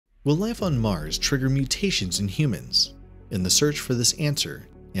Will life on Mars trigger mutations in humans? In the search for this answer,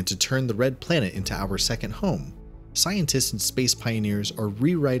 and to turn the red planet into our second home, scientists and space pioneers are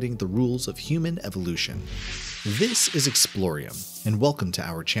rewriting the rules of human evolution. This is Explorium, and welcome to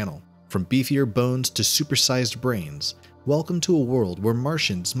our channel. From beefier bones to supersized brains, welcome to a world where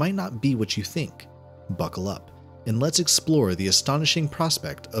Martians might not be what you think. Buckle up, and let's explore the astonishing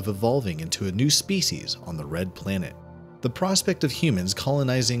prospect of evolving into a new species on the red planet. The prospect of humans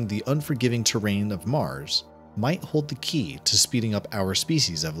colonizing the unforgiving terrain of Mars might hold the key to speeding up our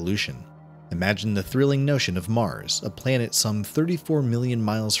species' evolution. Imagine the thrilling notion of Mars, a planet some 34 million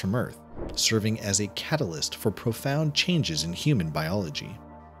miles from Earth, serving as a catalyst for profound changes in human biology.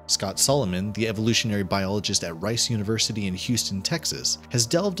 Scott Solomon, the evolutionary biologist at Rice University in Houston, Texas, has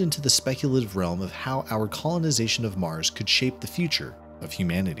delved into the speculative realm of how our colonization of Mars could shape the future of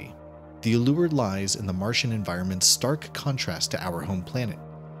humanity. The allure lies in the Martian environment's stark contrast to our home planet,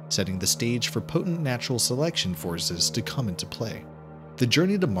 setting the stage for potent natural selection forces to come into play. The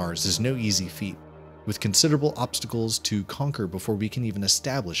journey to Mars is no easy feat, with considerable obstacles to conquer before we can even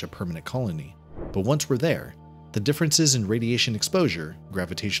establish a permanent colony. But once we're there, the differences in radiation exposure,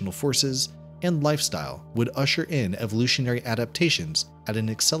 gravitational forces, and lifestyle would usher in evolutionary adaptations at an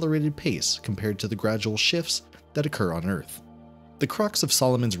accelerated pace compared to the gradual shifts that occur on Earth. The crux of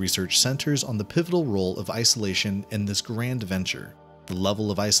Solomon's research centers on the pivotal role of isolation in this grand venture. The level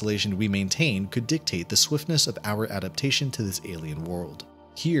of isolation we maintain could dictate the swiftness of our adaptation to this alien world.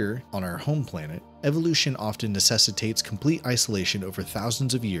 Here, on our home planet, evolution often necessitates complete isolation over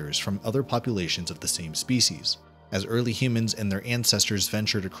thousands of years from other populations of the same species. As early humans and their ancestors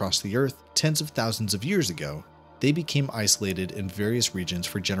ventured across the Earth tens of thousands of years ago, they became isolated in various regions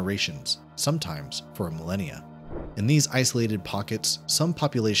for generations, sometimes for a millennia. In these isolated pockets, some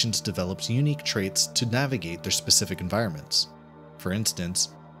populations developed unique traits to navigate their specific environments. For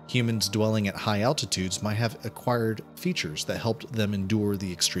instance, humans dwelling at high altitudes might have acquired features that helped them endure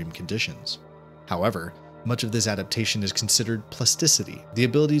the extreme conditions. However, much of this adaptation is considered plasticity, the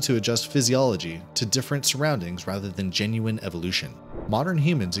ability to adjust physiology to different surroundings rather than genuine evolution. Modern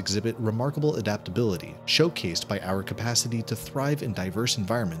humans exhibit remarkable adaptability, showcased by our capacity to thrive in diverse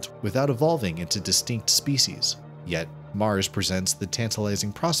environments without evolving into distinct species. Yet, Mars presents the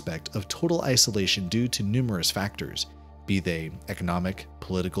tantalizing prospect of total isolation due to numerous factors, be they economic,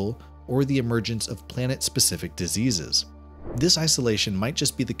 political, or the emergence of planet-specific diseases. This isolation might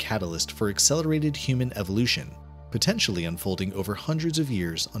just be the catalyst for accelerated human evolution, potentially unfolding over hundreds of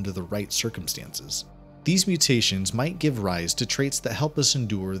years under the right circumstances. These mutations might give rise to traits that help us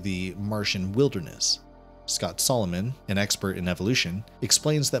endure the Martian wilderness. Scott Solomon, an expert in evolution,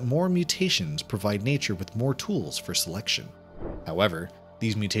 explains that more mutations provide nature with more tools for selection. However,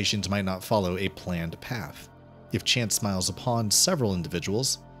 these mutations might not follow a planned path. If chance smiles upon several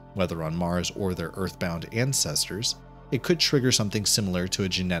individuals, whether on Mars or their Earthbound ancestors, it could trigger something similar to a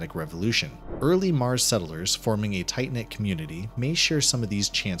genetic revolution. Early Mars settlers forming a tight-knit community may share some of these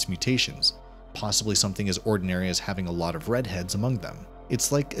chance mutations, possibly something as ordinary as having a lot of redheads among them.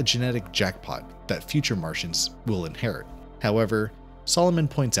 It's like a genetic jackpot that future Martians will inherit. However, Solomon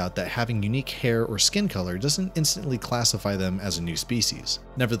points out that having unique hair or skin color doesn't instantly classify them as a new species.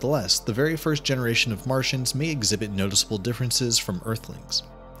 Nevertheless, the very first generation of Martians may exhibit noticeable differences from Earthlings.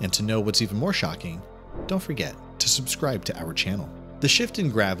 And to know what's even more shocking, don't forget to subscribe to our channel. The shift in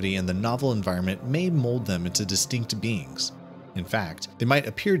gravity and the novel environment may mold them into distinct beings. In fact, they might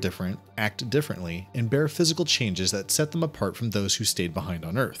appear different, act differently, and bear physical changes that set them apart from those who stayed behind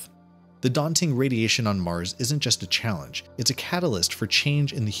on Earth. The daunting radiation on Mars isn't just a challenge, it's a catalyst for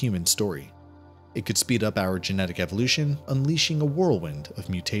change in the human story. It could speed up our genetic evolution, unleashing a whirlwind of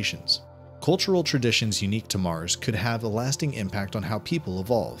mutations. Cultural traditions unique to Mars could have a lasting impact on how people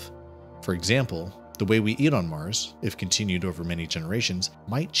evolve. For example, the way we eat on Mars, if continued over many generations,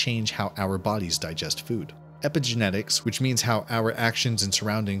 might change how our bodies digest food. Epigenetics, which means how our actions and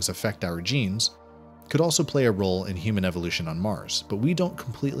surroundings affect our genes, could also play a role in human evolution on Mars, but we don't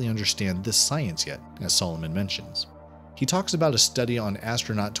completely understand this science yet, as Solomon mentions. He talks about a study on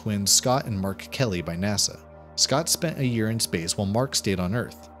astronaut twins Scott and Mark Kelly by NASA. Scott spent a year in space while Mark stayed on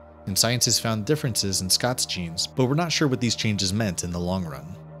Earth, and scientists found differences in Scott's genes, but we're not sure what these changes meant in the long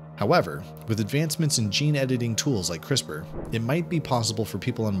run. However, with advancements in gene editing tools like CRISPR, it might be possible for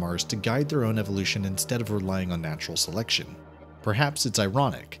people on Mars to guide their own evolution instead of relying on natural selection. Perhaps it's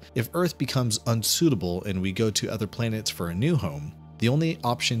ironic. If Earth becomes unsuitable and we go to other planets for a new home, the only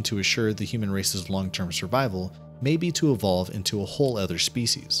option to assure the human race's long-term survival may be to evolve into a whole other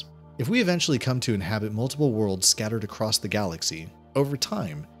species. If we eventually come to inhabit multiple worlds scattered across the galaxy, over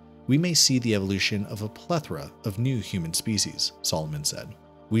time, we may see the evolution of a plethora of new human species, Solomon said.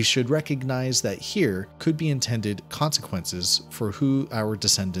 We should recognize that here could be intended consequences for who our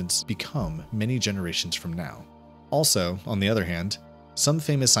descendants become many generations from now. Also, on the other hand, some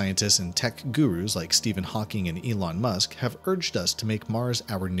famous scientists and tech gurus like Stephen Hawking and Elon Musk have urged us to make Mars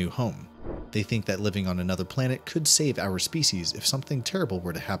our new home. They think that living on another planet could save our species if something terrible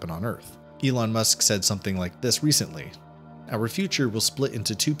were to happen on Earth. Elon Musk said something like this recently: "Our future will split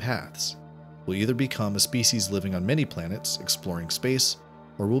into two paths. We'll either become a species living on many planets, exploring space,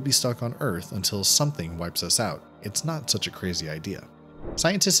 or we'll be stuck on Earth until something wipes us out. It's not such a crazy idea."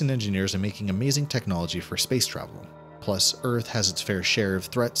 Scientists and engineers are making amazing technology for space travel. Plus, Earth has its fair share of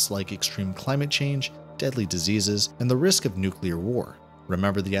threats like extreme climate change, deadly diseases, and the risk of nuclear war.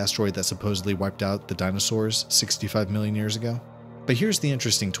 Remember the asteroid that supposedly wiped out the dinosaurs 65 million years ago? But here's the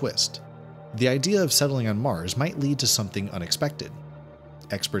interesting twist. The idea of settling on Mars might lead to something unexpected.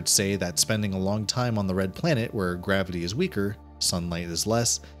 Experts say that spending a long time on the red planet where gravity is weaker, sunlight is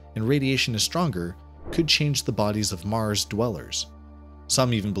less, and radiation is stronger could change the bodies of Mars dwellers.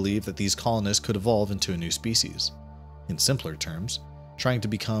 Some even believe that these colonists could evolve into a new species. In simpler terms, trying to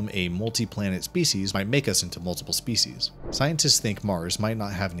become a multi-planet species might make us into multiple species. Scientists think Mars might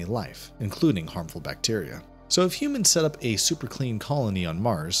not have any life, including harmful bacteria. So if humans set up a super clean colony on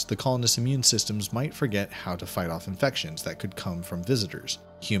Mars, the colonists' immune systems might forget how to fight off infections that could come from visitors,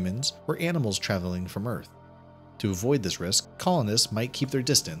 humans, or animals traveling from Earth. To avoid this risk, colonists might keep their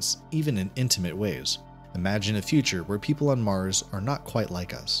distance, even in intimate ways. Imagine a future where people on Mars are not quite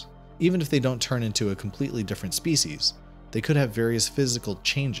like us. Even if they don't turn into a completely different species, they could have various physical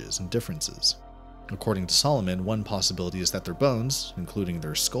changes and differences. According to Solomon, one possibility is that their bones, including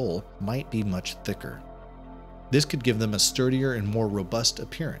their skull, might be much thicker. This could give them a sturdier and more robust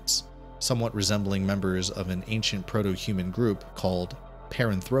appearance, somewhat resembling members of an ancient proto-human group called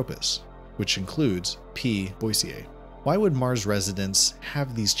Paranthropus, which includes P. boisei. Why would Mars residents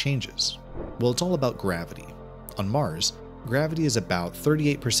have these changes? Well, it's all about gravity. On Mars, gravity is about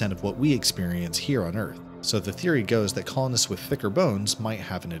 38% of what we experience here on Earth, so the theory goes that colonists with thicker bones might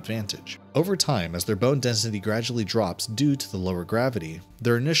have an advantage. Over time, as their bone density gradually drops due to the lower gravity,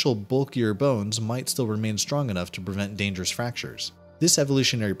 their initial bulkier bones might still remain strong enough to prevent dangerous fractures. This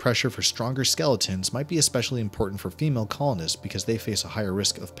evolutionary pressure for stronger skeletons might be especially important for female colonists because they face a higher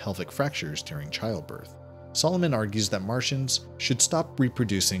risk of pelvic fractures during childbirth. Solomon argues that Martians should stop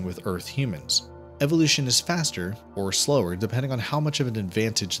reproducing with Earth humans. Evolution is faster or slower depending on how much of an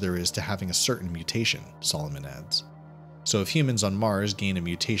advantage there is to having a certain mutation, Solomon adds. So if humans on Mars gain a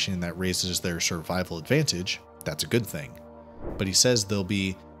mutation that raises their survival advantage, that's a good thing. But he says they'll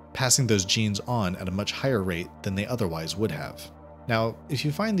be passing those genes on at a much higher rate than they otherwise would have. Now, if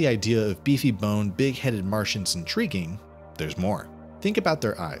you find the idea of beefy-boned, big-headed Martians intriguing, there's more. Think about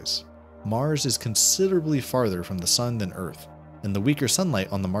their eyes. Mars is considerably farther from the sun than Earth, and the weaker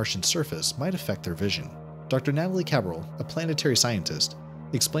sunlight on the Martian surface might affect their vision. Dr. Natalie Cabral, a planetary scientist,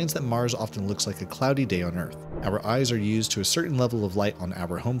 explains that Mars often looks like a cloudy day on Earth. Our eyes are used to a certain level of light on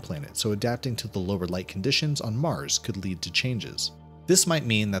our home planet, so adapting to the lower light conditions on Mars could lead to changes. This might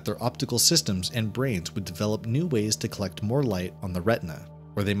mean that their optical systems and brains would develop new ways to collect more light on the retina,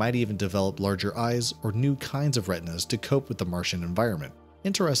 or they might even develop larger eyes or new kinds of retinas to cope with the Martian environment.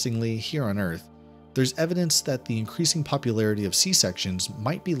 Interestingly, here on Earth, there's evidence that the increasing popularity of C-sections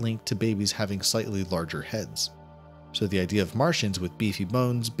might be linked to babies having slightly larger heads. So the idea of Martians with beefy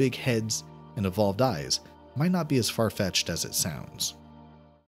bones, big heads, and evolved eyes might not be as far-fetched as it sounds.